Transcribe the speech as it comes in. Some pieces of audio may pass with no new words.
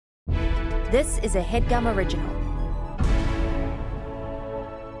This is a HeadGum original.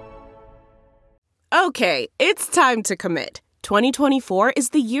 Okay, it's time to commit. 2024 is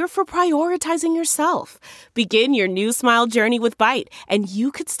the year for prioritizing yourself. Begin your new smile journey with Byte, and you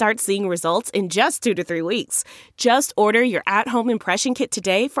could start seeing results in just 2 to 3 weeks. Just order your at-home impression kit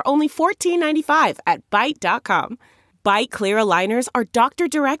today for only $14.95 at Byte.com. Byte Clear aligners are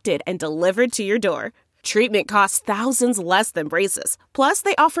doctor-directed and delivered to your door. Treatment costs thousands less than braces. Plus,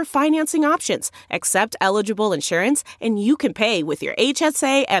 they offer financing options, accept eligible insurance, and you can pay with your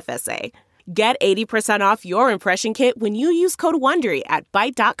HSA FSA. Get 80% off your impression kit when you use code WONDERY at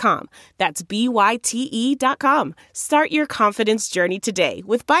Byte.com. That's BYTE.com. Start your confidence journey today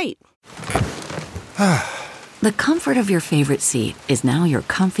with Byte. The comfort of your favorite seat is now your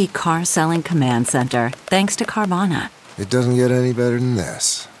comfy car selling command center, thanks to Carvana. It doesn't get any better than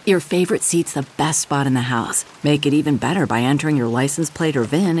this. Your favorite seat's the best spot in the house. Make it even better by entering your license plate or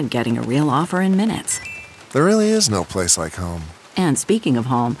VIN and getting a real offer in minutes. There really is no place like home. And speaking of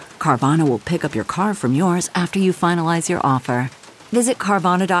home, Carvana will pick up your car from yours after you finalize your offer. Visit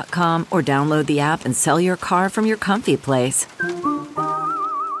Carvana.com or download the app and sell your car from your comfy place.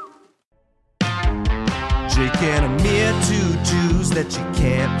 Jake and Amir, two Jews that you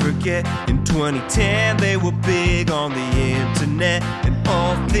can't forget. In 2010, they were big on the internet. And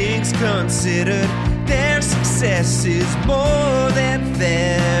all things considered, their success is more than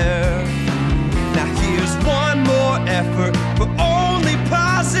fair. Now here's one more effort for only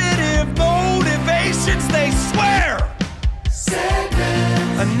positive motivations, they swear.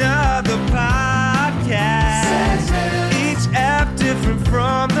 Segment. Another podcast. Segment. Each app different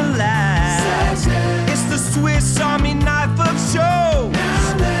from the last. Segment. It's the Swiss Army knife of shows.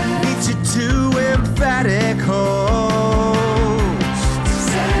 Each your two emphatic hosts.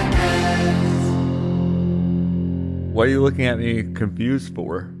 Segment. What are you looking at me confused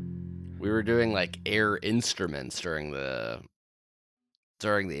for? We were doing like air instruments during the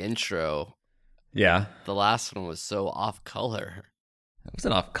intro. Yeah. The last one was so off color. It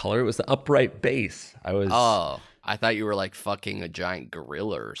wasn't off color. It was the upright bass. Oh, I thought you were like fucking a giant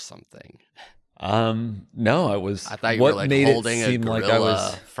gorilla or something. No, I was. I thought you were like holding a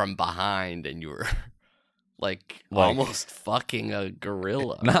gorilla from behind, and you were like almost fucking a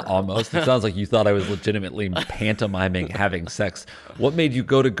gorilla. Not almost. It sounds like you thought I was legitimately pantomiming having sex. What made you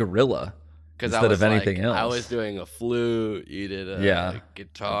go to gorilla instead of anything else? I was doing a flute, you did a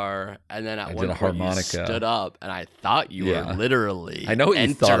guitar, and then at one point you stood up, and I thought you were literally I know what entering.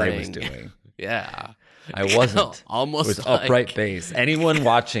 you thought I was doing. Yeah. I wasn't. Almost it was like... upright bass. Anyone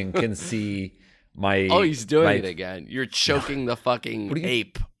watching can see my... Oh, he's doing it again. You're choking the fucking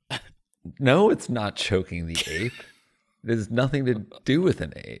ape. No, it's not choking the ape. It has nothing to do with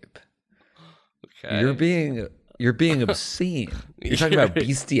an ape. Okay. You're being obscene. You're talking about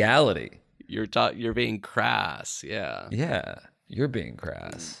bestiality. You're being crass, yeah. Yeah, you're being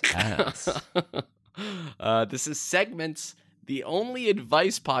crass. Ass. This is Segments, the only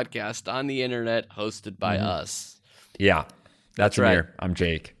advice podcast on the internet hosted by us. Yeah, that's right. Amir. I'm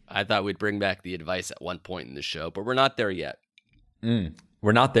Jake. I thought we'd bring back the advice at one point in the show, but we're not there yet.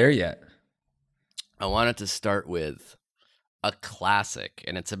 We're not there yet. I wanted to start with a classic,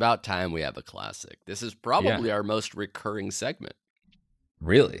 and it's about time we have a classic. This is probably our most recurring segment.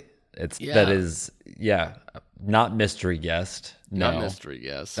 Really? That is not mystery guest. No. Not mystery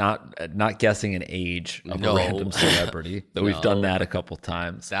guest. Not guessing an age of a random celebrity. Though we've done that a couple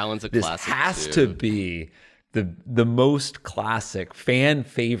times. That one's a this classic. This has to be the most classic, fan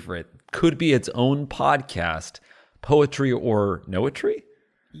favorite, could be its own podcast, Poetry or Noetry?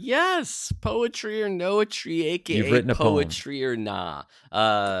 Yes, Poetry or Noetry, aka You've written a Poetry poem. or Nah.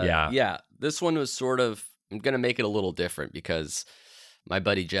 Yeah. This one was sort of, I'm going to make it a little different because my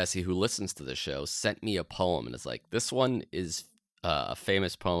buddy Jesse, who listens to the show, sent me a poem, and it's like, this one is a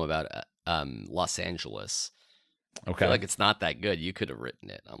famous poem about Los Angeles. Okay. I feel like it's not that good. You could have written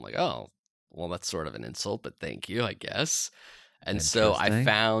it. I'm like, oh, well, that's sort of an insult, but thank you, I guess. And so I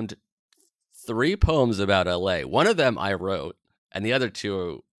found 3 poems about LA. One of them I wrote, and the other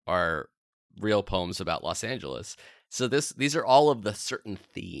 2 are real poems about Los Angeles. So these are all of the certain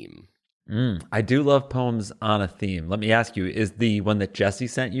theme. I do love poems on a theme. Let me ask you, is the one that Jesse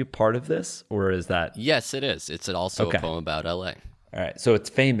sent you part of this, or is that? Yes, it is. It's also a poem about LA. All right. So it's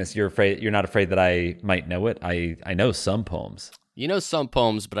famous. You're not afraid that I might know it? I know some poems. You know some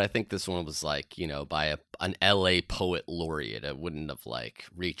poems, but I think this one was like, by an LA poet laureate. It wouldn't have like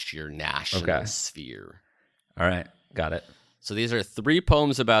reached your national sphere. All right. Got it. So these are 3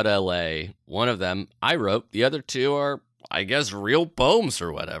 poems about LA. One of them I wrote. The other 2 are I guess, real poems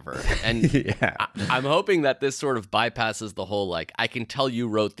or whatever. And Yeah. I'm hoping that this sort of bypasses the whole, like, I can tell you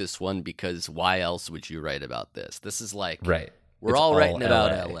wrote this one because why else would you write about this? This is like, Right. we're It's all all writing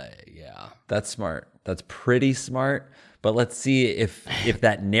about LA. LA. Yeah. That's smart. That's pretty smart. But let's see if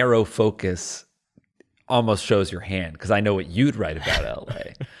that narrow focus almost shows your hand, because I know what you'd write about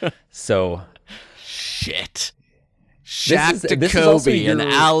LA. So Shit. Shaq to this is also Kobe, an your-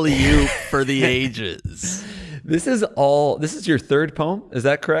 alley-oop for the ages. this is your third poem. Is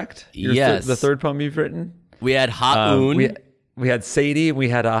that correct? Yes. The third poem you've written. We had Ha-Un. We had Sadie. We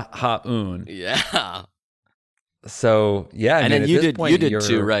had Ha-Un. Yeah. So yeah, And then at you this did point, you did you're-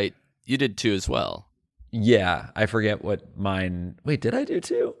 two, right? You did two as well. Yeah, I forget what mine. Wait, did I do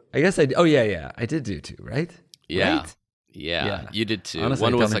two? I guess I. Oh yeah, I did do two, right? Yeah. Right? Yeah, Yeah. you did too. Honestly,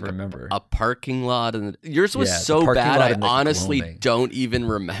 One I was don't like even remember. a parking lot, and yours was Yeah, the so parking bad. lot I in the honestly Colombia. don't even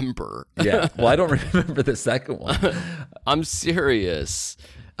remember. Yeah. Well, I don't remember the second one. I'm serious.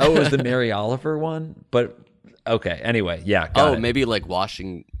 Oh, it was the Mary Oliver one, but okay. Anyway, yeah. Got it. Maybe like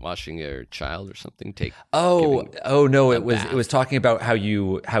washing your child or something. Oh no! It bath. was talking about how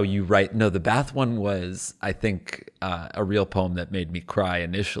you write. No, the bath one was, I think, a real poem that made me cry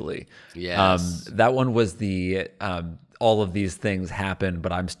initially. Yes. That one was the all of these things happen,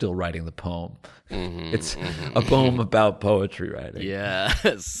 but I'm still writing the poem. It's a poem about poetry writing.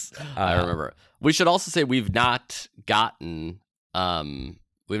 Yes, I remember. We should also say we've not gotten the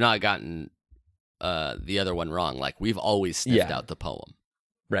other one wrong. Like, we've always sniffed out the poem.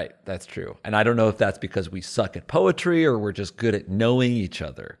 Right, that's true. And I don't know if that's because we suck at poetry or we're just good at knowing each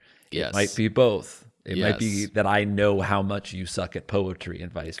other. Yes. It might be both. It might be Yes. that I know how much you suck at poetry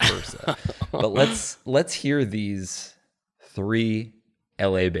and vice versa. But let's hear these 3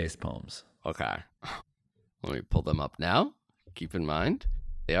 LA-based poems. Okay. Let me pull them up now. Keep in mind,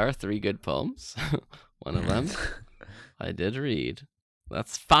 they are 3 good poems. One of them I did read.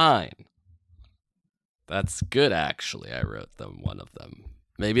 That's fine. That's good, actually. I wrote them, one of them.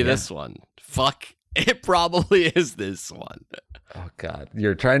 Maybe this one. Fuck. It probably is this one. Oh God,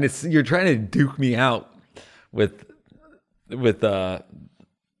 you're trying to duke me out with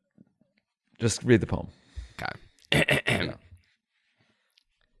just read the poem. Okay.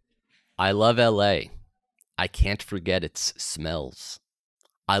 I love LA. I can't forget its smells.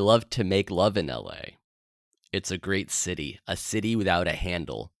 I love to make love in LA. It's a great city, a city without a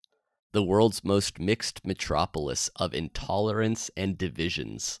handle. The world's most mixed metropolis of intolerance and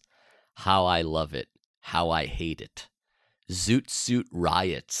divisions. How I love it, how I hate it. Zoot suit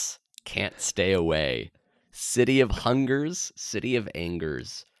riots, can't stay away. City of hungers, city of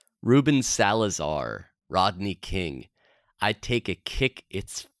angers. Ruben Salazar, Rodney King. I'd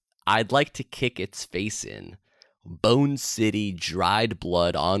like to kick its face in. Bone City, dried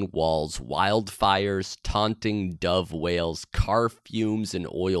blood on walls, wildfires, taunting dove whales, car fumes and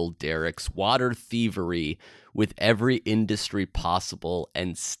oil derricks, water thievery with every industry possible,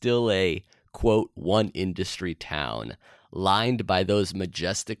 and still a, quote, one industry town, lined by those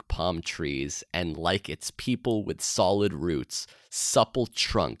majestic palm trees, and like its people with solid roots, supple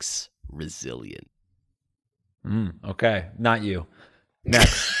trunks, resilient. Okay, not you.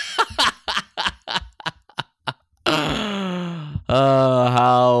 Next.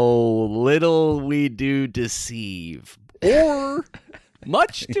 How little we do deceive, or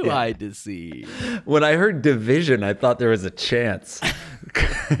much do I deceive. When I heard division, I thought there was a chance.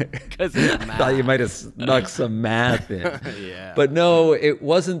 Because I thought you might have snuck some math in. Yeah. But no, it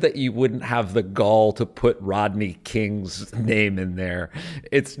wasn't that you wouldn't have the gall to put Rodney King's name in there.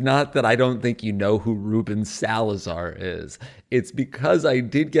 It's not that I don't think you know who Ruben Salazar is. It's because I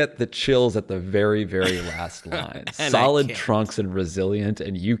did get the chills at the very, very last line. Solid trunks and resilient,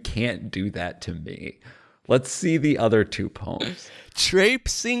 and you can't do that to me. Let's see the other 2 poems.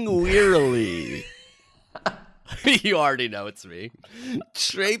 Traipsing wearily. You already know it's me.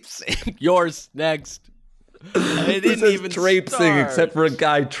 Traipsing. Yours next. I This didn't is even traipsing, start. except for a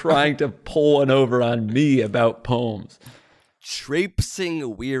guy trying to pull one over on me about poems.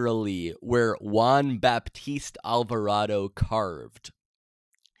 Traipsing wearily where Juan Baptiste Alvarado carved.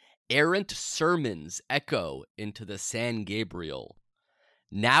 Errant sermons echo into the San Gabriel.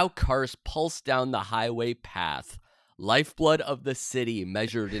 Now cars pulse down the highway path, lifeblood of the city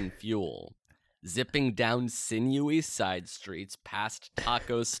measured in fuel. Zipping down sinewy side streets past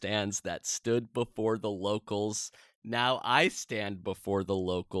taco stands that stood before the locals. Now I stand before the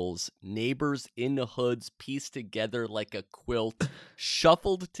locals, neighbors in hoods pieced together like a quilt,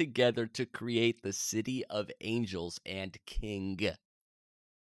 shuffled together to create the city of angels and king.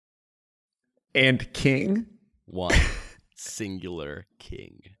 And King? One singular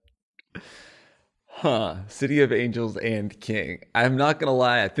king. City of Angels and King. I'm not going to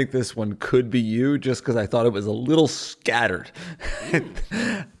lie. I think this one could be you just because I thought it was a little scattered.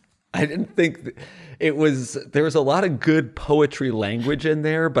 I didn't think there was a lot of good poetry language in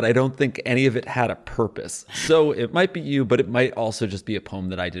there, but I don't think any of it had a purpose. So it might be you, but it might also just be a poem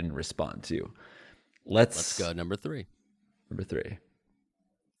that I didn't respond to. Let's go. Number 3. Number 3.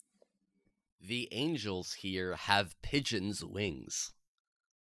 The angels here have pigeons' wings.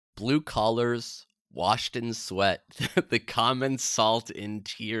 Blue collars, washed in sweat, the common salt in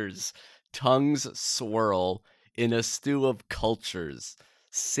tears, tongues swirl in a stew of cultures,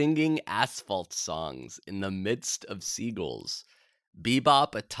 singing asphalt songs in the midst of seagulls.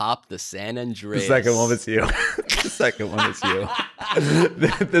 Bebop atop the San Andreas. The second one was you. The second one was you.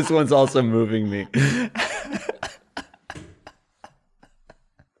 This one's also moving me.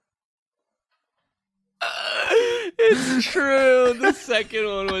 It's true. The second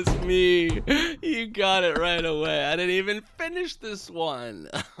one was me. You got it right away. I didn't even finish this one.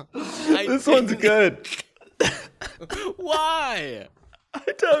 This one's good. Why? I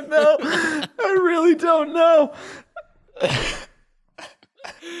don't know. I really don't know.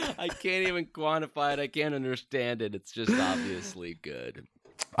 I can't even quantify it. I can't understand it. It's just obviously good.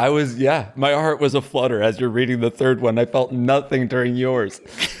 My heart was aflutter as you're reading the third one. I felt nothing during yours.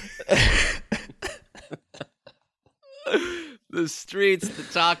 The streets, the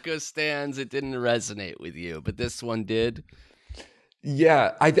taco stands, it didn't resonate with you, but this one did.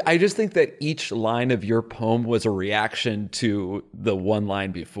 Yeah, I just think that each line of your poem was a reaction to the one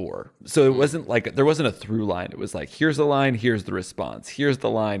line before. So it wasn't like, there wasn't a through line. It was like, here's the line, here's the response. Here's the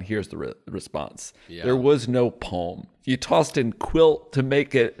line, here's the response. Yeah. There was no poem. You tossed in quilt to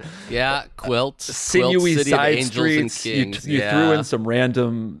make it. Yeah, quilt. Sinewy City side streets. You threw in some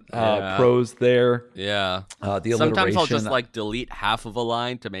random prose there. Yeah. The Sometimes I'll just like delete half of a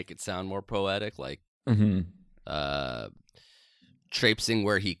line to make it sound more poetic. Like, traipsing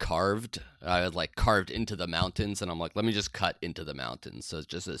where he carved. I like carved into the mountains, and I'm like, let me just cut into the mountains. So it's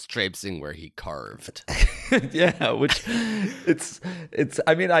just as traipsing where he carved. Yeah, which it's.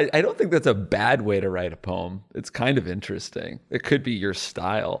 I mean, I don't think that's a bad way to write a poem. It's kind of interesting. It could be your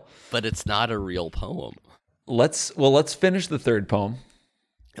style, but it's not a real poem. Let's finish the third poem.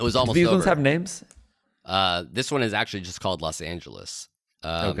 It was almost. Do these over. ones have names? This one is actually just called Los Angeles.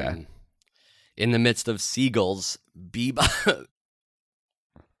 Okay. In the midst of seagulls,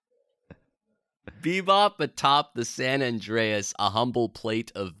 Bebop atop the San Andreas, a humble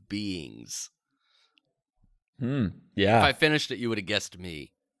plate of beings. Yeah. If I finished it, you would have guessed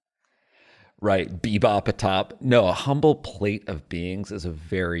me. Right. Bebop atop. No, a humble plate of beings is a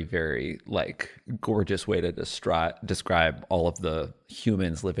very, very like gorgeous way to describe all of the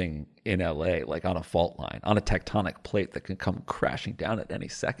humans living in LA, like on a fault line, on a tectonic plate that can come crashing down at any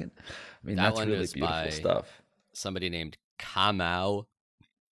second. I mean, that's really beautiful stuff. Somebody named Kamau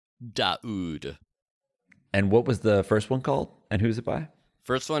Daoud. And what was the first one called? And who's it by?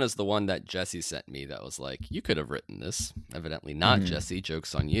 First one is the one that Jesse sent me that was like, you could have written this. Evidently not, Jesse.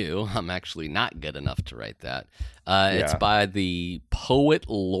 Joke's on you. I'm actually not good enough to write that. It's by the Poet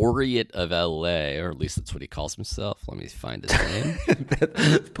Laureate of LA, or at least that's what he calls himself. Let me find his name.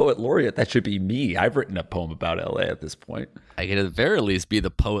 Poet Laureate, that should be me. I've written a poem about LA at this point. I could at the very least be the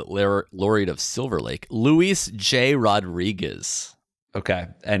Poet Laureate of Silver Lake. Luis J. Rodriguez. Okay.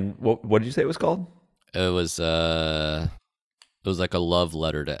 And what did you say it was called? It was like a love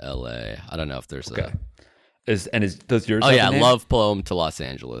letter to LA. I don't know if there's a... Does yours Oh, have yeah, a name? Love Poem to Los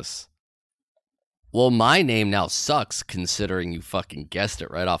Angeles. Well, my name now sucks considering you fucking guessed it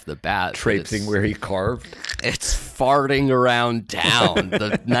right off the bat. Traipsing where he carved? It's Farting Around Town.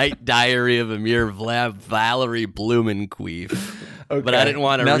 The Night Diary of Amir Valerie Blumenquist. Okay. But I didn't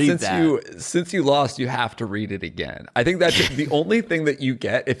want to read that. Since you lost, you have to read it again. I think that's the only thing that you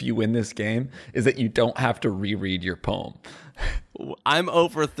get if you win this game is that you don't have to reread your poem. I'm 0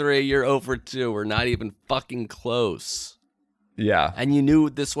 for 3, you're 0 for 2. We're not even fucking close. Yeah. And you knew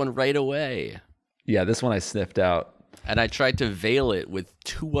this one right away. Yeah, this one I sniffed out. And I tried to veil it with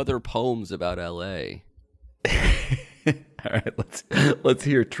 2 other poems about LA. All right, let's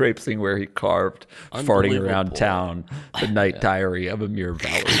hear Traipsing Where He Carved, Farting Around Town, the Night Diary of Amir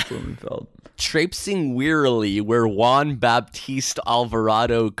Valerie Blumenfeld. Traipsing wearily where Juan Baptiste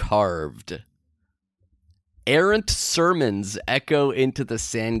Alvarado carved. Errant sermons echo into the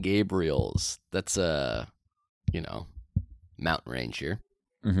San Gabriels. That's a, mountain range here.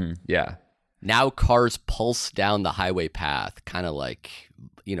 Mm-hmm, yeah. Now cars pulse down the highway path, kind of like...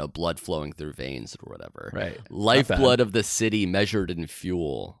 blood flowing through veins or whatever. Right. Lifeblood of the city measured in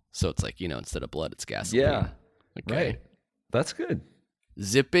fuel. So it's like, instead of blood, it's gasoline. Yeah. Okay. Right. That's good.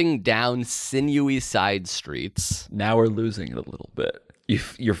 zipping down sinewy side streets. Now we're losing it a little bit.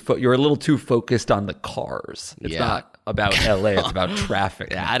 You're a little too focused on the cars. It's not about LA. It's about traffic.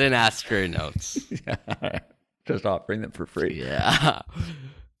 Yeah, I didn't ask for your notes. Just offering them for free. Yeah.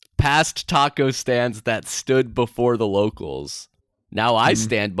 Past taco stands that stood before the locals. Now I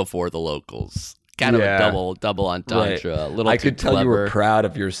stand before the locals. Kind of a double entendre. Right. A little I too could tell clever. you were proud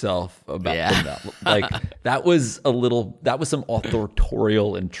of yourself about that. Like that was some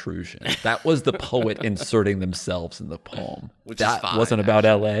authorial intrusion. That was the poet inserting themselves in the poem. Which is fine, wasn't about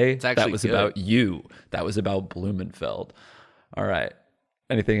LA. That was good. about you. That was about Blumenfeld. All right.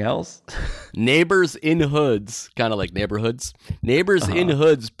 Anything else? Neighbors in hoods, kind of like neighborhoods. Neighbors in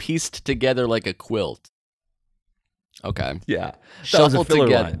hoods pieced together like a quilt. Okay. Yeah. Shuffle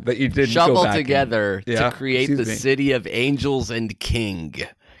together, but you did shuffle together to create the city of angels and king.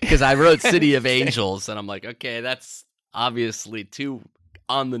 Because I wrote City of Angels, and I'm like, okay, that's obviously too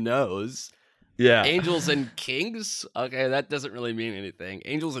on the nose. Yeah. Angels and kings? Okay, that doesn't really mean anything.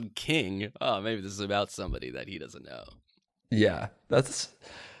 Angels and king? Oh, maybe this is about somebody that he doesn't know. Yeah.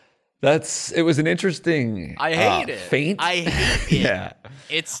 It was an interesting I hate it. feint. I hate it. Yeah.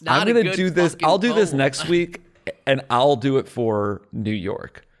 It's not I'm going gonna to do this. I'll do this poem. next week, and I'll do it for New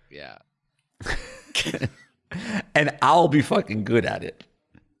York. Yeah. And I'll be fucking good at it.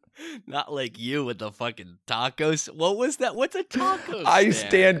 Not like you with the fucking tacos. What was that? What's a taco I stand?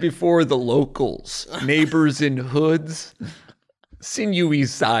 stand before the locals, neighbors in hoods, sinewy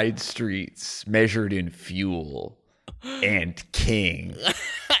side streets measured in fuel, and king.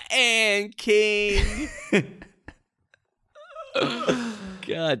 And king.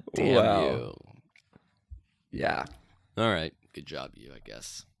 God damn Wow. you. Yeah. All right. Good job, you, I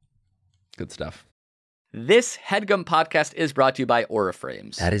guess. Good stuff. This HeadGum podcast is brought to you by Aura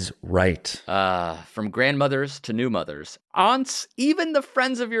Frames. That is right. From grandmothers to new mothers, aunts, even the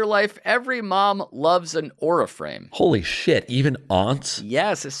friends of your life, every mom loves an Aura frame. Holy shit. Even aunts?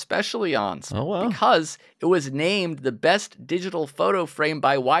 Yes, especially aunts. Oh, wow. Because it was named the best digital photo frame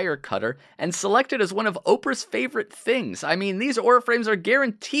by Wirecutter and selected as one of Oprah's favorite things. I mean, these Aura frames are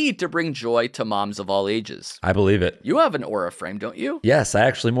guaranteed to bring joy to moms of all ages. I believe it. You have an Aura frame, don't you? Yes, I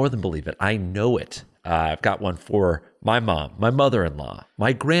actually more than believe it. I know it. I've got one for my mom, my mother-in-law,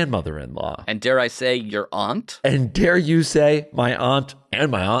 my grandmother-in-law. And dare I say, your aunt? And dare you say, my aunt and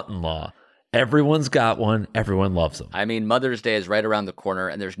my aunt-in-law. Everyone's got one. Everyone loves them. I mean, Mother's Day is right around the corner,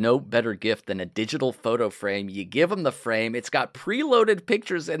 and there's no better gift than a digital photo frame. You give them the frame. It's got preloaded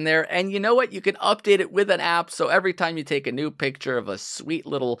pictures in there, and you know what? You can update it with an app, so every time you take a new picture of a sweet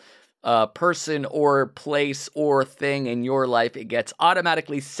little person or place or thing in your life, it gets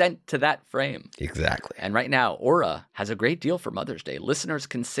automatically sent to that frame. Exactly. And right now, Aura has a great deal for Mother's Day. Listeners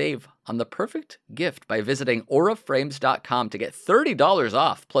can save on the perfect gift by visiting auraframes.com to get $30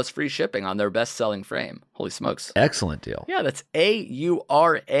 off plus free shipping on their best-selling frame. Holy smokes. Excellent deal. Yeah, that's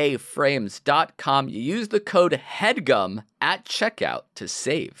auraframes.com. You use the code HEADGUM at checkout to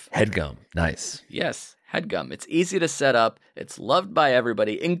save. Headgum. Nice. Yes, HeadGum. It's easy to set up. It's loved by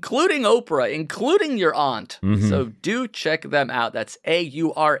everybody, including Oprah, including your aunt. So do check them out. That's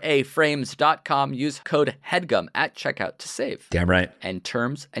auraframes.com. Use code HEADGUM at checkout to save. Damn right. And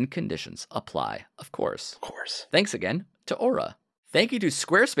terms and conditions apply, of course. Of course. Thanks again to Aura. Thank you to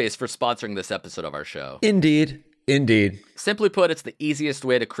Squarespace for sponsoring this episode of our show. Indeed. Indeed. Simply put, it's the easiest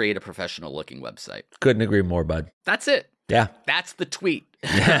way to create a professional-looking website. Couldn't agree more, bud. That's it. Yeah. That's the tweet.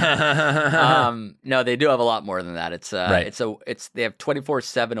 No, they do have a lot more than that. It's Right. They have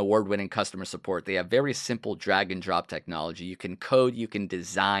 24/7 award-winning customer support. They have very simple drag and drop technology. You can code, you can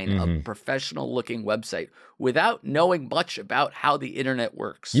design a professional-looking website without knowing much about how the internet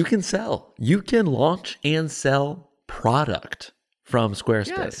works. You can sell. You can launch and sell product from Squarespace.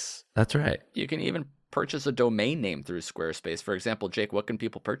 Yes. That's right. You can even purchase a domain name through Squarespace. For example, Jake, what can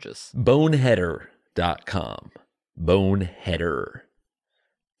people purchase? Boneheader.com. Boneheader.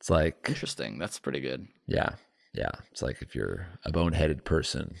 It's like, Interesting. That's pretty good. yeah. It's like if you're a boneheaded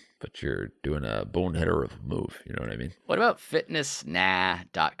person, but you're doing a boneheader of a move. You know what I mean? What about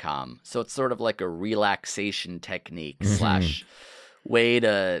fitnessnah.com? So it's sort of like a relaxation technique slash way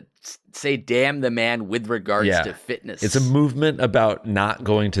to say damn the man with regards to fitness. It's a movement about not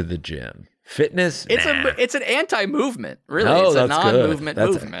going to the gym. Fitness? It's an anti-movement, really. Oh, it's a that's non-movement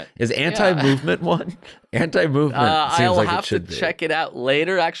good. movement. Is anti-movement one? Anti-movement seems I'll like have it should to be. check it out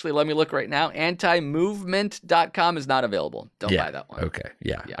later. Actually, let me look right now. Antimovement.com is not available. Don't buy that one. Okay.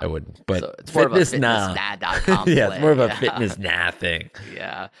 Yeah, I wouldn't. But So it's more of a nah. fitnessnah.com Yeah, it's more of a play. fitness nah thing.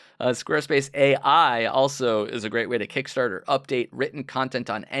 Yeah. Squarespace AI also is a great way to kickstart or update written content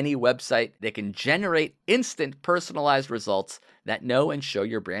on any website. They can generate instant personalized results that know and show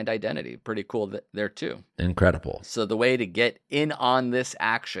your brand identity. Pretty cool there too. Incredible. So the way to get in on this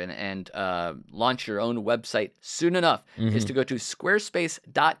action and launch your own website soon enough is to go to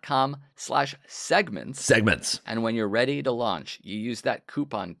squarespace.com/segments. Segments. And when you're ready to launch, you use that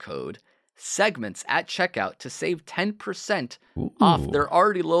coupon code segments at checkout to save 10% off their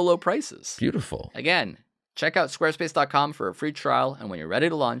already low prices. Beautiful. Again, check out squarespace.com for a free trial. And when you're ready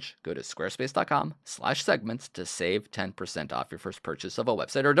to launch, go to squarespace.com/segments to save 10% off your first purchase of a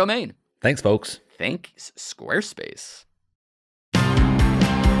website or domain. Thanks, folks. Thanks, Squarespace.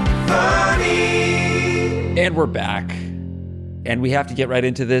 And we're back. And we have to get right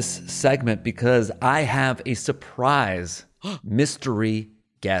into this segment because I have a surprise mystery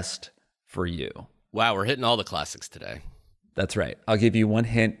guest for you. Wow, we're hitting all the classics today. That's right. I'll give you one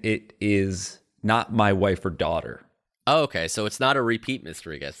hint. It is not my wife or daughter. Oh, okay. So it's not a repeat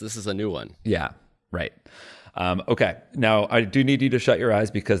mystery guest. This is a new one. Yeah, right. Okay. Now, I do need you to shut your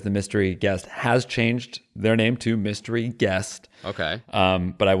eyes because the mystery guest has changed their name to Mystery Guest. Okay.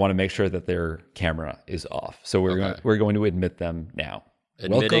 But I want to make sure that their camera is off. So we're going to admit them now.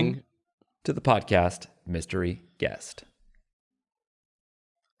 Admitting Welcome to the podcast, Mystery Guest.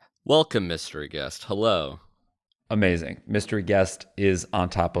 Welcome, mystery guest. Hello. Amazing. Mystery Guest is on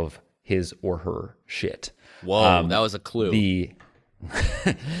top of his or her shit. Whoa, that was a clue. The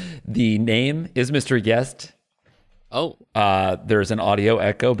name is Mystery Guest. Oh. There's an audio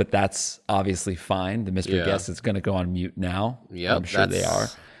echo, but that's obviously fine. The mystery guest is going to go on mute now. Yep, I'm sure they are.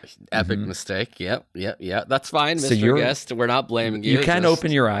 Epic mistake. Yep. That's fine, So Mr. Guest. We're not blaming you. You can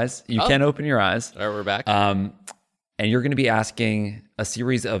open your eyes. You can open your eyes. All right, we're back. And you're going to be asking a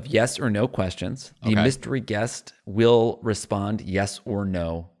series of yes or no questions. The mystery guest will respond yes or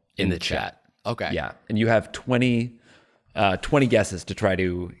no in the chat. Okay. Yeah. And you have 20 guesses to try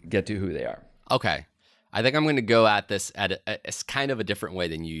to get to who they are. Okay. I think I'm going to go at this it's kind of a different way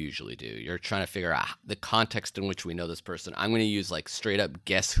than you usually do. You're trying to figure out the context in which we know this person. I'm going to use like straight up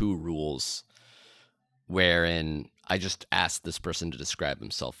guess who rules, wherein I just asked this person to describe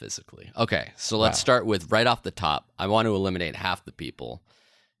himself physically. Okay, so let's start with right off the top. I want to eliminate half the people.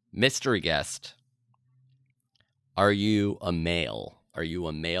 Mystery guest, are you a male? Are you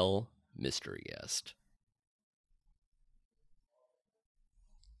a male mystery guest?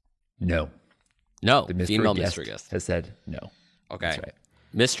 No. No, The mystery female guest mystery guest. has said no. Okay. That's right.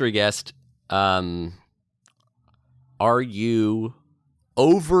 Mystery guest, are you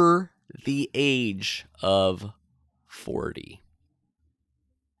over the age of 40?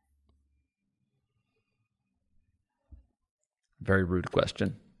 Very rude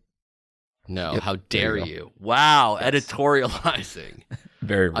question. No, Yep, how there dare you go. you? Wow, editorializing.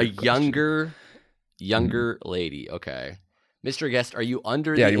 Very rude A question. younger lady. Okay. Mystery guest, are you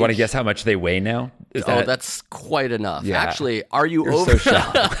under Yeah, the you want to age- guess how much they weigh now? That's quite enough. Yeah. Actually, are you You're over? so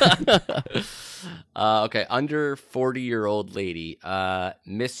shallow. Okay, under 40-year-old lady.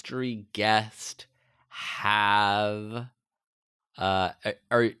 Mystery guest have.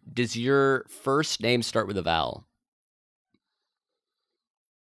 Does your first name start with a vowel?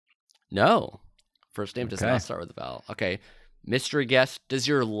 No, first name does Okay. not start with a vowel. Okay, mystery guest, does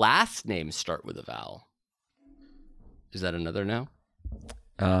your last name start with a vowel? Is that another no?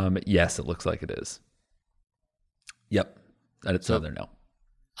 Yes, it looks like it is. Yep. That's another no.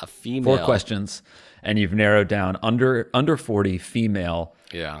 A female. 4 questions, and you've narrowed down under 40 female,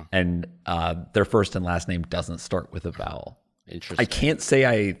 Yeah, and their first and last name doesn't start with a vowel. interesting. I can't say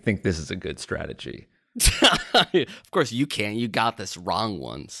I think this is a good strategy. Of course you can't. You got this wrong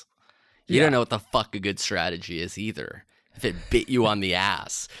once. You don't know what the fuck a good strategy is either. If it bit you on the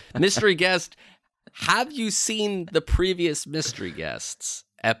ass. Mystery guest, have you seen the previous mystery guests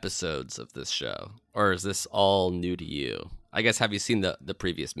episodes of this show? Or is this all new to you? I guess, have you seen the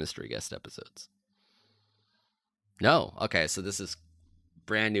previous mystery guest episodes? No. Okay, so this is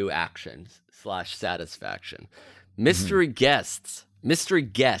brand new action / satisfaction. Mystery guests. Mystery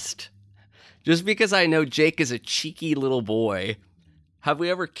guest. Just because I know Jake is a cheeky little boy, have we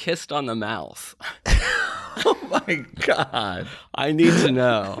ever kissed on the mouth? Oh my God. I need to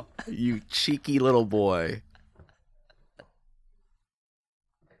know, you cheeky little boy.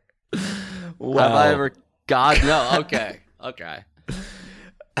 Wow. Have I ever? God, no. Okay. Okay.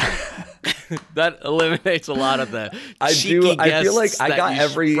 That eliminates a lot of the I cheeky feel like I that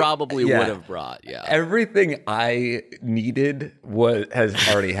got you probably would have brought. Yeah, everything I needed has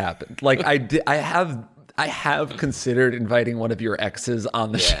already happened. Like I have considered inviting one of your exes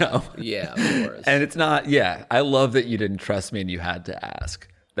on the show. Yeah, of course. And it's not. Yeah, I love that you didn't trust me and you had to ask.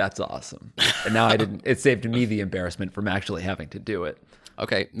 That's awesome. And now I didn't. It saved me the embarrassment from actually having to do it.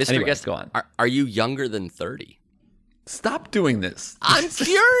 Okay, Mr. Anyway, Guest, go on. Are you younger than 30? Stop doing this. I'm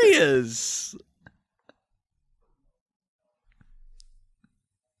curious.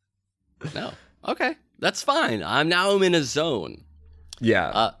 No. Okay, that's fine. I'm in a zone.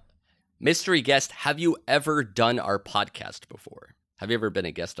 Yeah. Mystery guest, have you ever done our podcast before? Have you ever been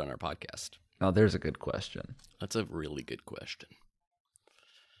a guest on our podcast? Oh, there's a good question. That's a really good question.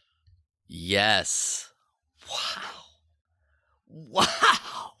 Yes. Wow.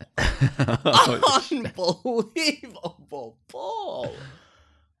 Unbelievable, Paul.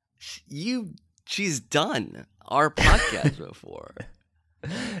 She's done our podcast before.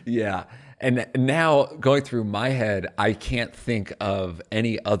 Yeah. And now going through my head, I can't think of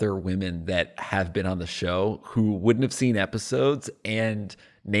any other women that have been on the show who wouldn't have seen episodes and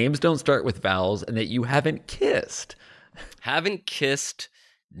names don't start with vowels and that you haven't kissed. Haven't kissed,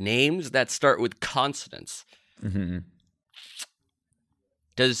 names that start with consonants. Mm-hmm.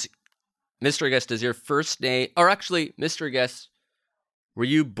 Does Mr. Guest, does your first name, or actually, Mr. Guest, were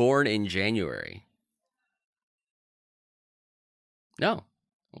you born in January? No.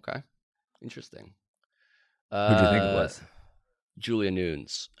 Okay. Interesting. Who do you think it was? Julia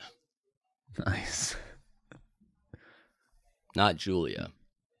Nunes. Nice. Not Julia.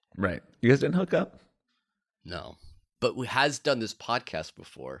 Right. You guys didn't hook up? No. But we has done this podcast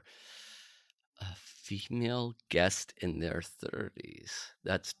before. A female guest in their 30s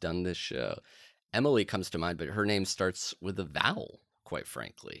that's done this show. Emily comes to mind, but her name starts with a vowel, quite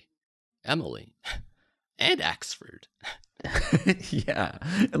frankly. Emily. And Axford. Yeah.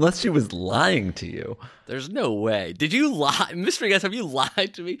 Unless she was lying to you. There's no way. Did you lie? Mr. Guest, have you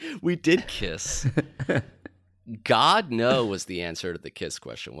lied to me? We did kiss. God no was the answer to the kiss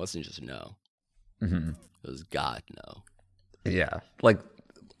question. It wasn't just no. Mm-hmm. It was God no. Yeah. Like,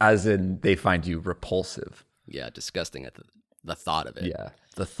 as in they find you repulsive. Yeah, disgusting at the thought of it. Yeah,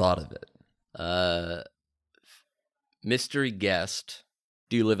 the thought of it. Mystery guest,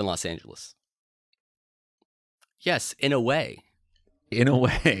 do you live in Los Angeles? Yes, in a way. In a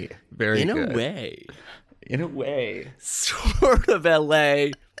way. Very good. In a way. In a way. Sort of LA,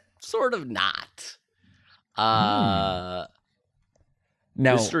 sort of not. Now,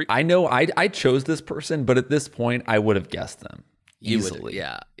 I know I chose this person, but at this point, I would have guessed them easily.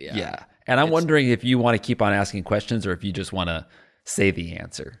 Yeah. And I'm wondering if you want to keep on asking questions or if you just want to say the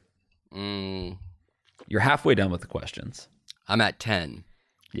answer. You're halfway done with the questions. I'm at 10.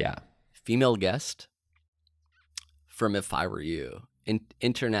 Yeah. Female guest from If I Were You.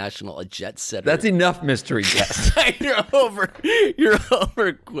 International, a jet setter. That's enough, mystery guest. You're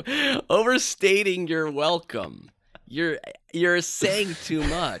overstating your welcome. You're saying too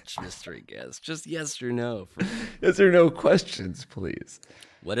much, mystery guest. Just yes or no. Yes or no questions, please.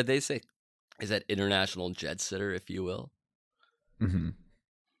 What did they say? Is that international jet setter, if you will? Mm-hmm.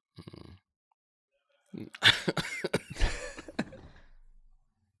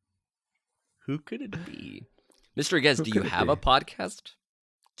 Who could it be? Mr. Guest, do you have a podcast?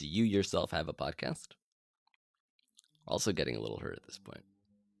 Do you yourself have a podcast? Also getting a little hurt at this point.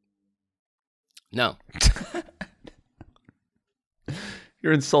 No.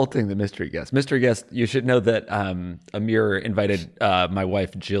 You're insulting the mystery guest. Mystery guest, you should know that Amir invited my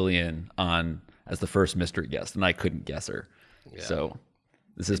wife Jillian on as the first mystery guest, and I couldn't guess her. Yeah. So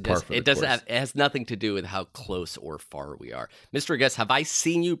this is par for the course. It has nothing to do with how close or far we are. Mystery guest, have I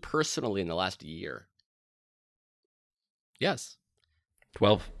seen you personally in the last year? Yes.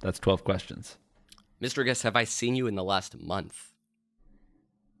 12. That's 12 questions. Mr. Guest, have I seen you in the last month?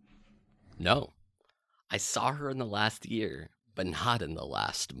 No. I saw her in the last year, but not in the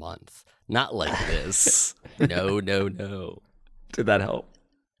last month. Not like this. No. Did that help?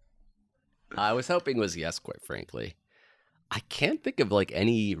 I was hoping it was yes, quite frankly. I can't think of like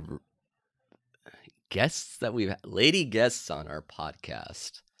any guests that we've had, lady guests on our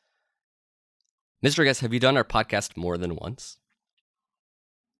podcast. Mr. Guest, have you done our podcast more than once?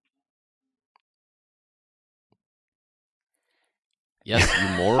 Yes, you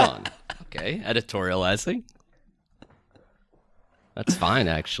moron. Okay, editorializing. That's fine,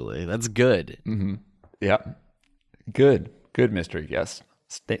 actually. That's good. Mm-hmm. Yep. Good mystery guest.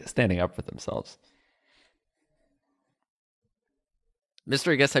 Standing up for themselves.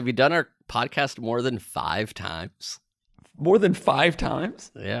 Mystery guest, have you done our podcast more than 5 times? More than 5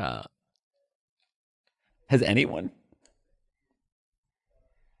 times? Yeah. Has anyone?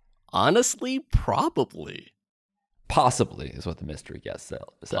 Honestly, probably. Possibly is what the mystery guest said.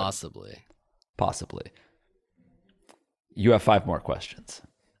 Possibly. You have 5 more questions.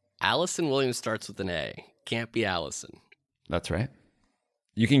 Allison Williams starts with an A. Can't be Allison. That's right.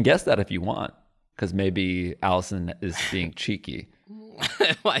 You can guess that if you want, because maybe Allison is being cheeky.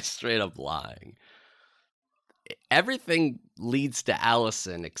 Am I straight up lying? Everything leads to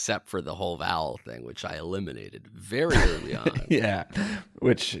Allison except for the whole vowel thing, which I eliminated very early on. Yeah,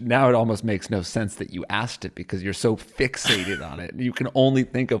 which now it almost makes no sense that you asked it because you're so fixated on it. You can only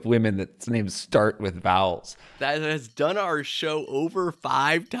think of women that's names start with vowels. That has done our show over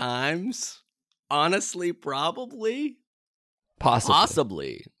 5 times? Honestly, probably? Possibly.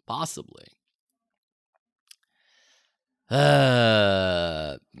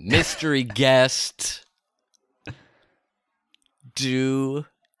 Mystery guest. Do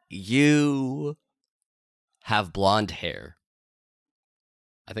you have blonde hair?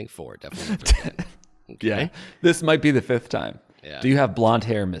 I think 4, definitely. Okay. Yeah, this might be the 5th time. Yeah. Do you have blonde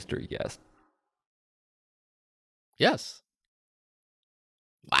hair, mystery guest? Yes.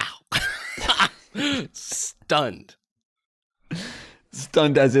 Wow. Stunned.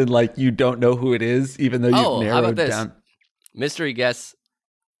 Stunned as in like you don't know who it is, even though you've narrowed down. Mystery guest.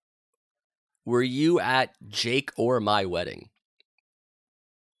 Were you at Jake or my wedding?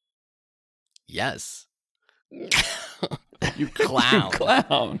 Yes. You clown. You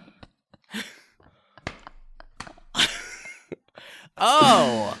clown.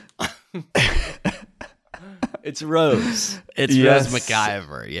 Oh. It's Rose. It's Yes. Rose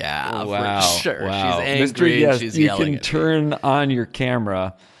McIver. Yeah, Wow. for sure. Wow. She's angry Mystery and guest, she's you yelling can at me. turn on your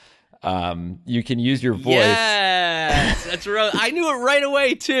camera. You can use your voice. Yes, that's Rose. I knew it right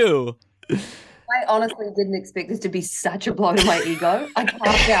away too. I honestly didn't expect this to be such a blow to my ego. I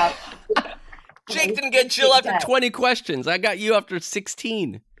can't out. Jake didn't get Jill after 20 questions. I got you after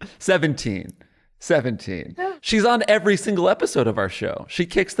 16. 17. She's on every single episode of our show. She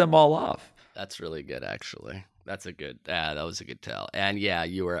kicks them all off. That's really good, actually. That was a good tell. And yeah,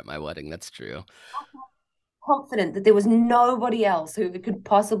 you were at my wedding. That's true. Confident that there was nobody else who it could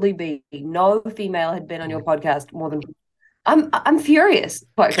possibly be. No female had been on your podcast more than. I'm furious,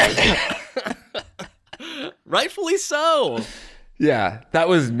 quite frankly. Rightfully so. Yeah, that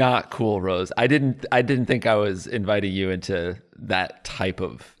was not cool, Rose. I didn't think I was inviting you into that type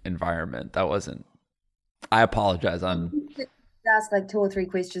of environment. That wasn't. I apologize. Ask like 2 or 3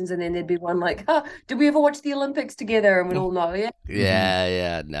 questions, and then there'd be one like, did we ever watch the Olympics together? And we'd all know, yeah.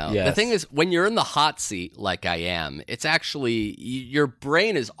 Yeah, no. Yes. The thing is, when you're in the hot seat like I am, it's actually, your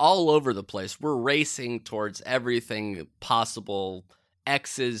brain is all over the place. We're racing towards everything possible.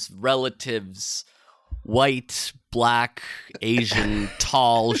 Exes, relatives, white, black, Asian,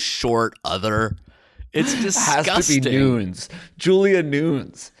 tall, short, other. It's disgusting. Has to be Nunes. Julia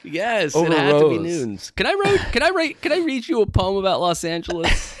Nunes. Yes, Over it had Rose. to be Nunes. Can I read you a poem about Los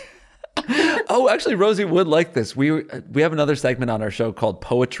Angeles? Oh, actually, Rosie would like this. We have another segment on our show called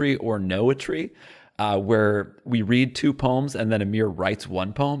Poetry or Noetry, where we read 2 poems and then Amir writes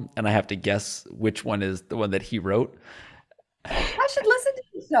 1 poem, and I have to guess which one is the one that he wrote. I should listen to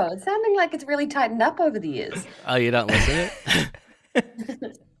the show. It's sounding like it's really tightened up over the years. Oh, you don't listen to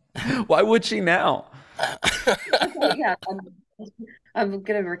it? Why would she now? Okay, yeah, I'm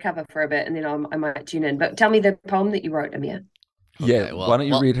going to recover for a bit, and then I might tune in. But tell me the poem that you wrote, Amir. Yeah, why don't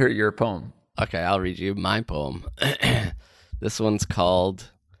you read her your poem? Okay, I'll read you my poem. This one's called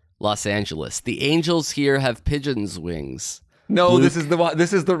Los Angeles. The angels here have pigeons' wings. No, Luke. This is the one.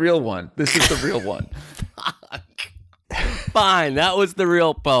 This is the real one. This is the real one. Fine, that was the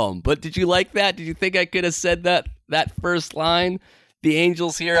real poem. But did you like that? Did you think I could have said that first line? The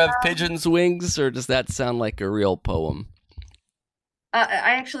angels here have pigeons' wings, or does that sound like a real poem? I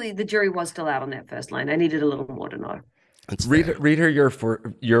actually, the jury was still out on that first line. I needed a little more to know. Read her your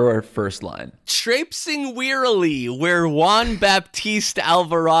first line. Traipsing wearily where Juan Baptiste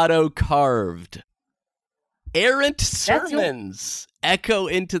Alvarado carved. Errant sermons echo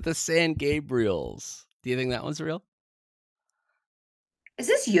into the San Gabriels. Do you think that one's real? Is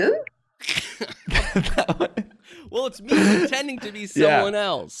this you? Well, it's me pretending to be someone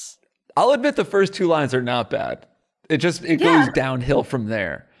else. I'll admit the first 2 lines are not bad. It goes downhill from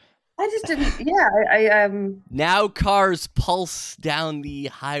there. I just didn't. Yeah, Now cars pulse down the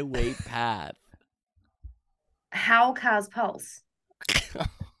highway path. How cars pulse?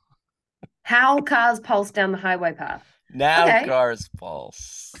 How cars pulse down the highway path? Now cars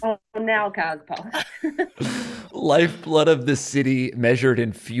pulse. Oh, now cars pulse. Lifeblood of the city measured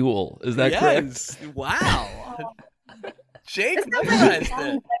in fuel. Is that correct? Wow. Jake memorized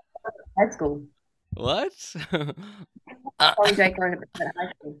it. High school. What? Sorry, Jake, we're in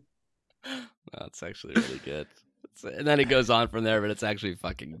high school. That's actually really good. And then it goes on from there, but it's actually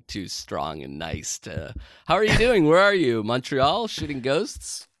fucking too strong and nice to. How are you doing? Where are you? Montreal, shooting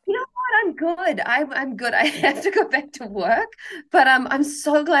ghosts? You know what? I'm good. I'm good. I have to go back to work, but I'm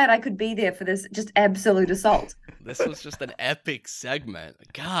so glad I could be there for this just absolute assault. This was just an epic segment.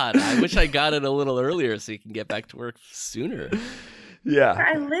 God, I wish I got it a little earlier so you can get back to work sooner. Yeah.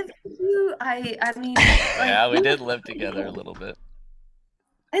 I lived with you. I mean, Yeah, we did live together a little bit.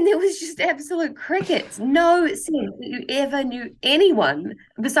 And there was just absolute crickets. No sense that you ever knew anyone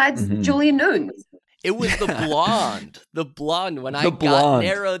besides Julian Nunes. It was the blonde. The blonde. When I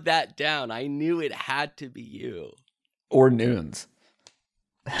narrowed that down, I knew it had to be you. Or Nunes.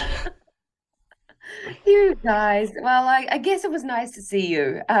 You guys. Well, I guess it was nice to see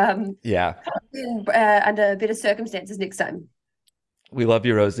you. Yeah. Under better circumstances next time. We love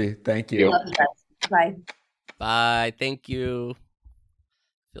you, Rosie. Thank you. Love you guys. Bye. Bye. Thank you. I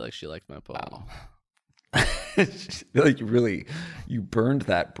feel like she liked my poem. Wow. Like you burned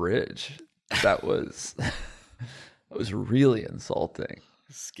that bridge. That was really insulting.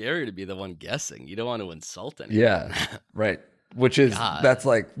 It's scary to be the one guessing. You don't want to insult anyone. Yeah, right. Which is that's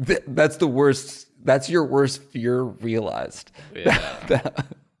the worst. That's your worst fear realized. Yeah.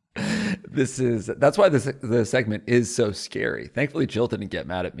 That's why the segment is so scary. Thankfully, Jill didn't get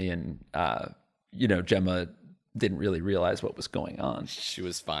mad at me, and Gemma didn't really realize what was going on. She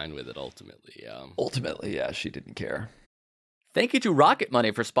was fine with it ultimately. Ultimately, yeah, she didn't care. Thank you to Rocket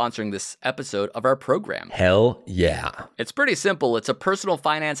Money for sponsoring this episode of our program. Hell yeah. It's pretty simple. It's a personal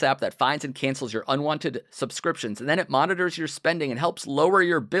finance app that finds and cancels your unwanted subscriptions, and then it monitors your spending and helps lower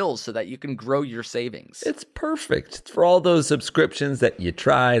your bills so that you can grow your savings. It's perfect. It's for all those subscriptions that you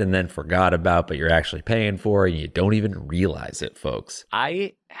tried and then forgot about, but you're actually paying for, and you don't even realize it, folks.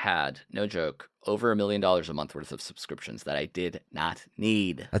 I had, no joke, over $1 million a month worth of subscriptions that I did not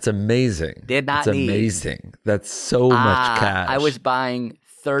need. That's amazing. Did not That's need. amazing. That's so much cash. I was buying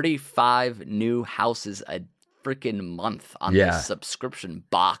 35 new houses a freaking month on this subscription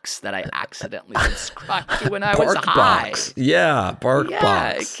box that I accidentally subscribed to when I was high. Box. Yeah,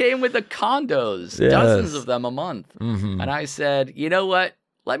 Box. It came with the condos, dozens of them a month. And I said, you know what?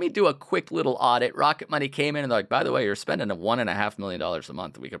 Let me do a quick little audit. Rocket Money came in and they're like, by the way, you're spending $1.5 million a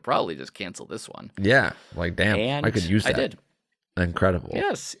month. We could probably just cancel this one. Yeah. Like, damn, and I could use that. I did. Incredible.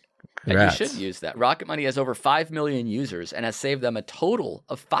 Yes. Congrats. And you should use that. Rocket Money has over 5 million users and has saved them a total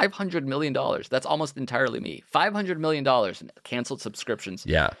of $500 million. That's almost entirely me. $500 million in canceled subscriptions.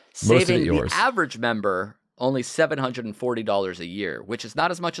 Yeah. Most saving of it yours. The average member only $740 a year, which is not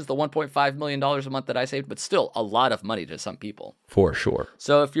as much as the $1.5 million a month that I saved, but still a lot of money to some people. For sure.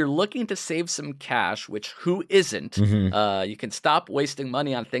 So if you're looking to save some cash, which who isn't, you can stop wasting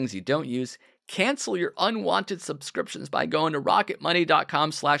money on things you don't use. Cancel your unwanted subscriptions by going to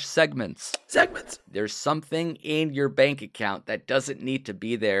rocketmoney.com/segments. Segments. There's something in your bank account that doesn't need to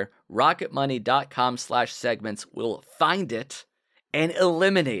be there. Rocketmoney.com/segments will find it and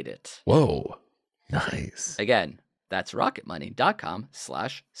eliminate it. Whoa. Nice. Again, that's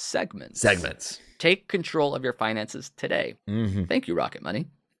rocketmoney.com/segments. Segments. Take control of your finances today. Thank you, Rocket Money.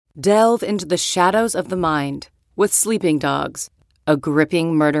 Delve into the shadows of the mind with Sleeping Dogs, a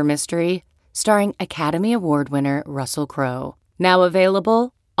gripping murder mystery starring Academy Award winner Russell Crowe. Now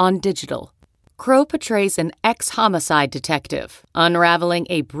available on digital. Crowe portrays an ex-homicide detective unraveling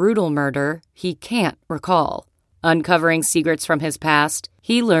a brutal murder he can't recall. Uncovering secrets from his past,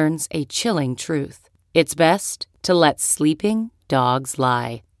 he learns a chilling truth. It's best to let sleeping dogs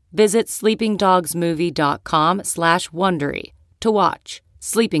lie. Visit sleepingdogsmovie.com/Wondery to watch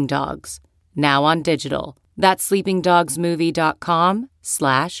Sleeping Dogs, now on digital. That's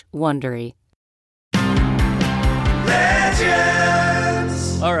sleepingdogsmovie.com/Wondery.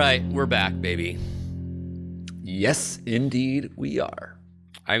 All right, we're back, baby. Yes, indeed, we are.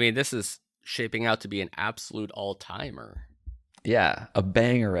 I mean, this is shaping out to be an absolute all-timer. Yeah, a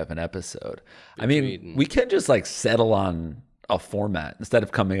banger of an episode. I mean, we can just like settle on a format instead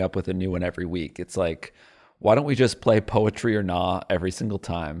of coming up with a new one every week. It's like, why don't we just play Poetry or Nah every single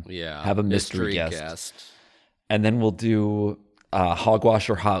time? Yeah. Have a mystery guest. And then we'll do Hogwash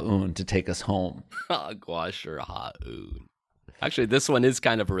or Ha'un to take us home. Hogwash or Ha'un. Actually, this one is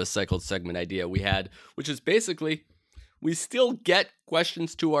kind of a recycled segment idea we had, which is basically we still get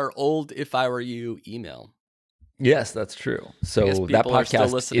questions to our old If I Were You email. Yes, that's true. So that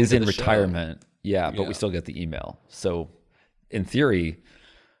podcast is in retirement. Yeah, but we still get the email. So in theory,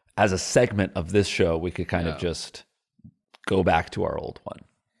 as a segment of this show, we could kind of just go back to our old one.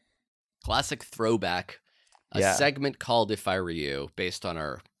 Classic throwback. A segment called If I Were You, based on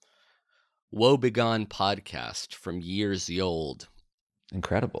our Woebegone podcast from years old.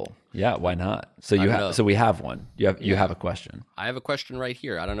 Incredible. Yeah, why not? So we have one. You have a question. I have a question right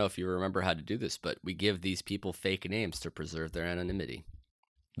here. I don't know if you remember how to do this, but we give these people fake names to preserve their anonymity.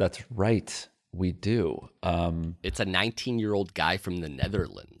 That's right. We do. It's a 19-year-old guy from the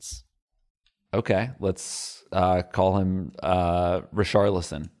Netherlands. Okay, let's call him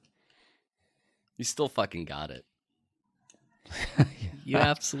Richarlison. You still fucking got it. You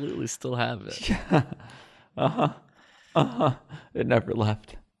absolutely still have it. Yeah. It never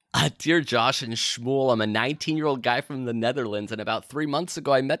left. Dear Josh and Shmuel, I'm a 19-year-old guy from the Netherlands, and about 3 months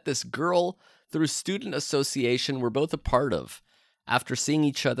ago, I met this girl through a student association we're both a part of. After seeing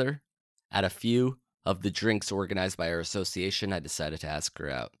each other at a few of the drinks organized by our association, I decided to ask her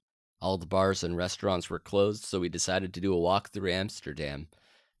out. All the bars and restaurants were closed, so we decided to do a walk through Amsterdam.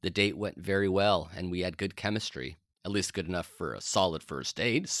 The date went very well, and we had good chemistry. At least good enough for a solid first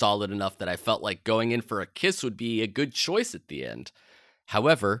date. Solid enough that I felt like going in for a kiss would be a good choice at the end.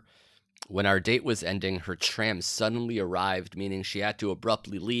 However, when our date was ending, her tram suddenly arrived, meaning she had to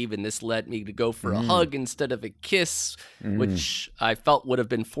abruptly leave, and this led me to go for a hug instead of a kiss, which I felt would have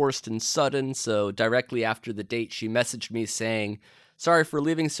been forced and sudden. So directly after the date, she messaged me saying, "Sorry for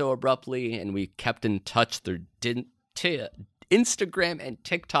leaving so abruptly," and we kept in touch through Instagram and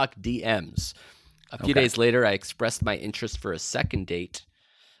TikTok DMs. A few days later, I expressed my interest for a second date.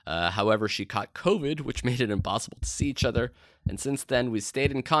 However, she caught COVID, which made it impossible to see each other. And since then, we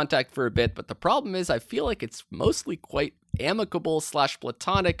stayed in contact for a bit. But the problem is, I feel like it's mostly quite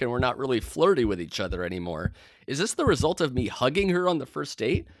amicable/platonic, and we're not really flirty with each other anymore. Is this the result of me hugging her on the first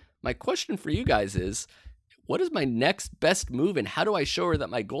date? My question for you guys is, what is my next best move, and how do I show her that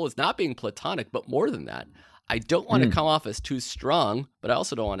my goal is not being platonic, but more than that? I don't want to come off as too strong, but I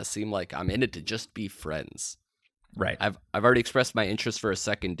also don't want to seem like I'm in it to just be friends. Right. I've already expressed my interest for a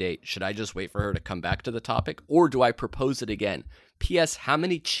second date. Should I just wait for her to come back to the topic, or do I propose it again? P.S. How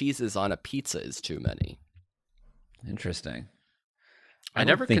many cheeses on a pizza is too many? Interesting. I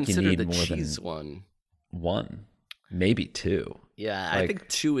never considered the cheese one. One, maybe two. Yeah, I think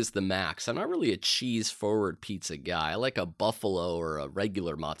 2 is the max. I'm not really a cheese-forward pizza guy. I like a buffalo or a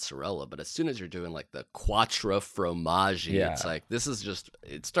regular mozzarella, but as soon as you're doing like the quattro formaggi, it's like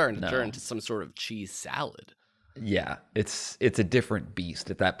it's starting to turn into some sort of cheese salad. Yeah, it's a different beast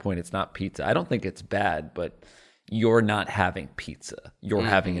at that point. It's not pizza. I don't think it's bad, but you're not having pizza. You're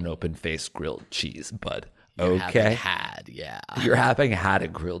having an open-faced grilled cheese, bud. You're okay? You're having had a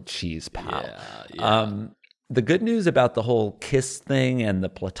grilled cheese, pal. Yeah. The good news about the whole kiss thing and the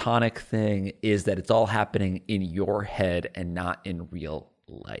platonic thing is that it's all happening in your head and not in real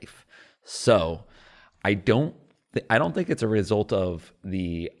life. So I don't think it's a result of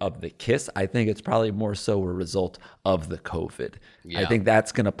the kiss. I think it's probably more so a result of the COVID. Yeah. I think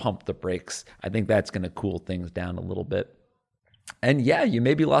that's going to pump the brakes. I think that's going to cool things down a little bit. And yeah, you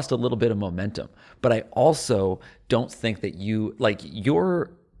maybe lost a little bit of momentum, but I also don't think that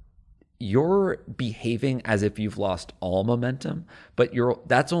you're behaving as if you've lost all momentum, but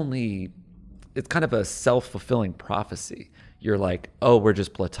it's kind of a self-fulfilling prophecy. You're like, oh, we're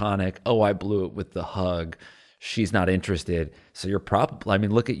just platonic. Oh, I blew it with the hug. She's not interested. So you're probably,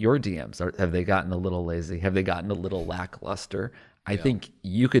 look at your DMs. Have they gotten a little lazy? Have they gotten a little lackluster? I think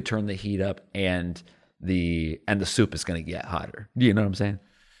you could turn the heat up and the soup is going to get hotter. Do you know what I'm saying?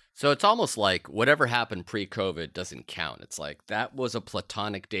 So it's almost like whatever happened pre-COVID doesn't count. It's like that was a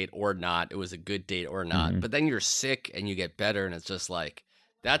platonic date or not. It was a good date or not. But then you're sick and you get better, and it's just like,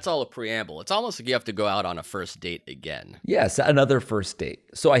 that's all a preamble. It's almost like you have to go out on a first date again. Yes, another first date.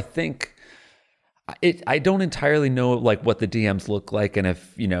 So I think I don't entirely know like what the DMs look like, and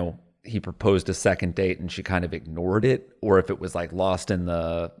if he proposed a second date and she kind of ignored it, or if it was like lost in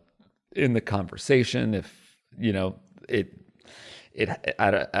the conversation. If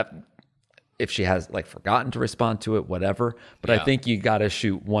if she has like forgotten to respond to it, whatever. But I think you got to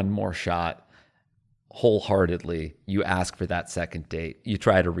shoot one more shot wholeheartedly. You ask for that second date. You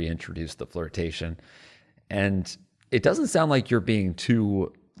try to reintroduce the flirtation. And it doesn't sound like you're being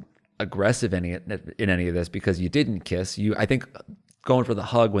too aggressive in any of this, because you didn't kiss. I think going for the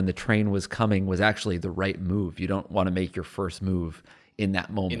hug when the train was coming was actually the right move. You don't want to make your first move in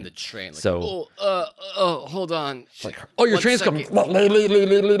that moment. In the train. Like, so, hold on. Like, your train's coming.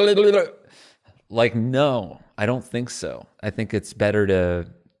 Like, no, I don't think so. I think it's better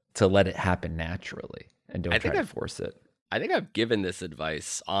to let it happen naturally and don't try to force it. I think I've given this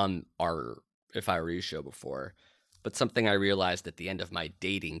advice on our If I Were You show before, but something I realized at the end of my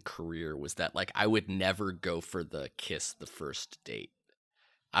dating career was that like I would never go for the kiss the first date.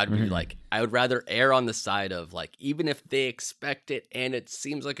 I'd be like, I would rather err on the side of like, even if they expect it and it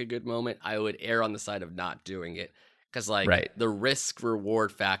seems like a good moment, I would err on the side of not doing it. Because like the risk reward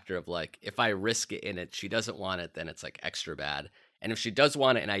factor of like, if I risk it in it, she doesn't want it, then it's like extra bad. And if she does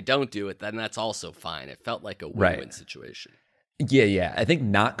want it and I don't do it, then that's also fine. It felt like a win-win situation. Yeah. I think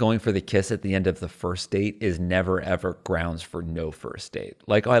not going for the kiss at the end of the first date is never, ever grounds for no first date.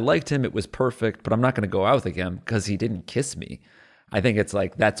 Like, oh, I liked him. It was perfect, but I'm not going to go out with him because he didn't kiss me. I think it's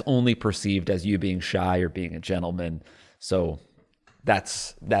like that's only perceived as you being shy or being a gentleman. So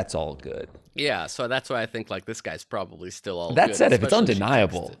that's all good. Yeah, so that's why I think like this guy's probably still all that good. That said, if it's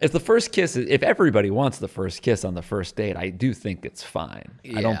undeniable, if the first kiss, if everybody wants the first kiss on the first date, I do think it's fine.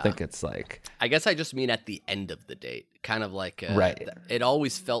 Yeah. I don't think it's like... I guess I just mean at the end of the date. Kind of like... It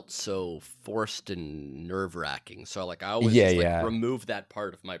always felt so forced and nerve-wracking. So like I always remove that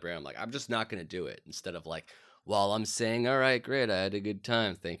part of my brain. I'm like, I'm just not going to do it. Instead of like... While I'm saying, all right, great, I had a good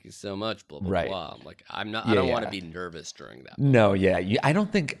time. Thank you so much, blah, blah, blah. I'm like, I don't want to be nervous during that moment. No, I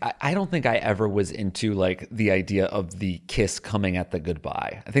don't think I ever was into like the idea of the kiss coming at the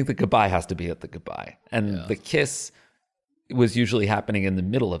goodbye. I think the goodbye has to be at the goodbye. And the kiss was usually happening in the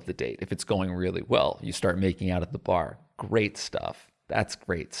middle of the date. If it's going really well, you start making out at the bar. Great stuff. That's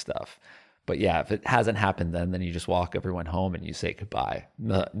great stuff. But yeah, if it hasn't happened then you just walk everyone home and you say goodbye.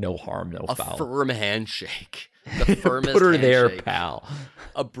 No harm, no foul. A firm handshake. The firmest Put her handshake. there, pal.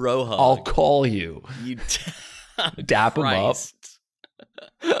 A bro hug. I'll call you. Dap him up.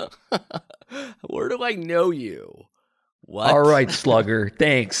 Where do I know you? What? All right, slugger.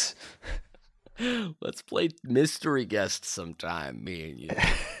 Thanks. Let's play mystery guest sometime, me and you.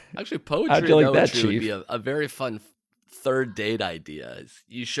 Actually, poetry How'd you like that, would Chief? be a very fun third date idea.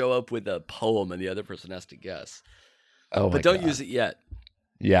 You show up with a poem and the other person has to guess. But don't use it yet.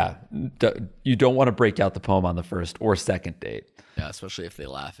 Yeah. You don't want to break out the poem on the first or second date. Yeah, especially if they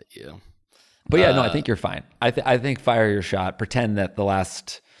laugh at you. But yeah, no, I think you're fine. I think fire your shot. Pretend that the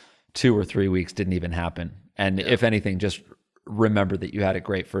last 2 or 3 weeks didn't even happen. And if anything, just remember that you had a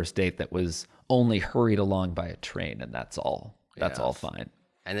great first date that was only hurried along by a train, and that's all. That's all fine.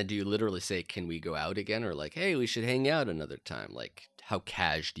 And then do you literally say, can we go out again? Or like, hey, we should hang out another time. Like, how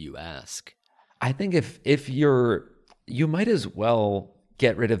cash do you ask? I think if you might as well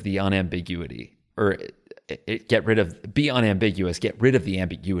get rid of the unambiguity, or be unambiguous, get rid of the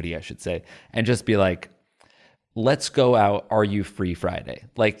ambiguity, I should say, and just be like, let's go out. Are you free Friday?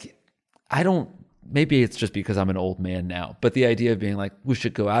 Like, maybe it's just because I'm an old man now, but the idea of being like, we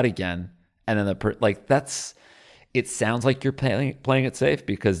should go out again. And then it sounds like you're playing it safe,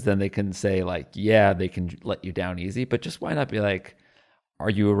 because then they can say like, yeah, they can let you down easy, but just why not be like,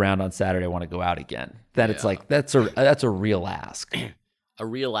 are you around on Saturday? I want to go out again. It's like, that's a real ask. A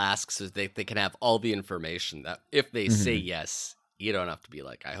real ask so they can have all the information that if they say yes, you don't have to be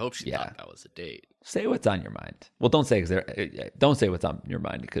like, I hope she thought that was a date. Say what's on your mind. Well, don't say what's on your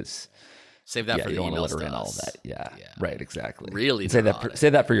mind, because save that for the emails. Let her in all of that. Yeah. Right. Exactly. Really say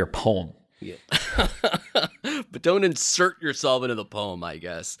that for your poem. Yeah. But don't insert yourself into the poem, I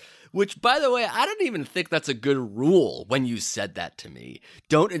guess. Which, by the way, I don't even think that's a good rule when you said that to me.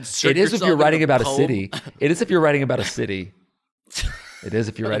 Don't insert yourself. It is if you're writing about a city. It is if you're writing about a city. It is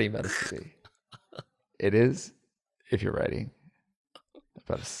if you're writing about a city. It is if you're writing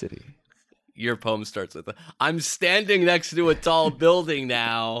about a city. Your poem starts with, I'm standing next to a tall building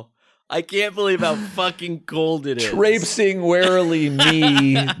now. I can't believe how fucking cold it is. Traipsing warily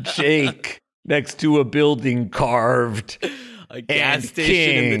me, Jake, next to a building carved. A gas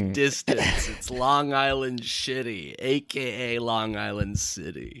station in the distance. It's Long Island Shitty, a.k.a. Long Island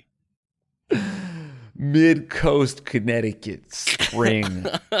City. Mid-coast Connecticut spring.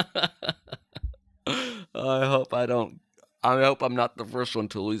 I hope I'm not the first one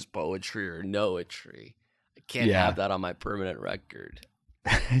to lose poetry or noetry. I can't have that on my permanent record.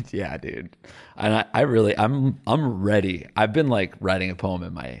 Yeah, dude. And I'm ready. I've been like writing a poem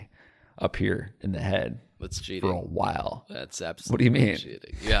up here in the head. That's cheating. For a while. That's absolutely What do you mean?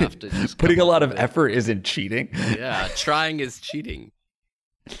 Cheating. You have to just putting a lot of effort isn't cheating. Yeah, trying is cheating.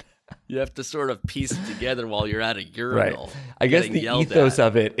 You have to sort of piece it together while you're at a urinal. Right. I guess the ethos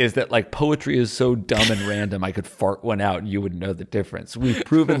of it is that like poetry is so dumb and random, I could fart one out and you would know the difference. We've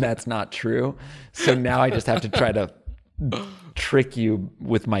proven that's not true. So now I just have to try to trick you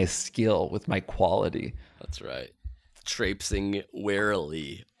with my skill, with my quality. That's right. Traipsing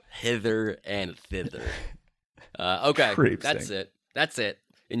warily, hither and thither. Okay, Traipsing. That's it.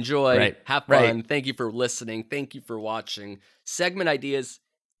 Enjoy. Right. Have fun. Right. Thank you for listening. Thank you for watching. Segment ideas,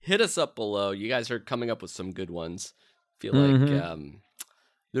 hit us up below. You guys are coming up with some good ones. Feel like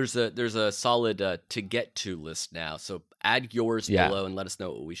There's a solid to get to list now. So add yours below and let us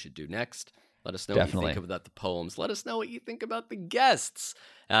know what we should do next. Let us know what you think about the poems. Let us know what you think about the guests.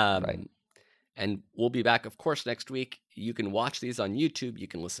 Right. And we'll be back, of course, next week. You can watch these on YouTube. You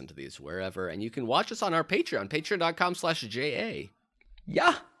can listen to these wherever. And you can watch us on our Patreon, patreon.com/JA.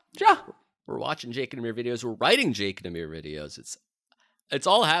 Yeah. We're watching Jake and Amir videos. We're writing Jake and Amir videos. It's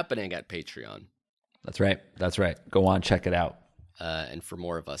all happening at Patreon. That's right. Go on, check it out. And for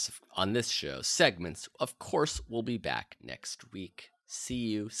more of us on this show, segments, of course, we'll be back next week. See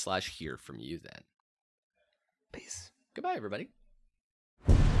you/hear from you then. Peace. Goodbye, everybody.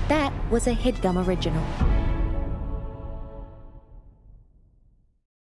 That was a HeadGum original.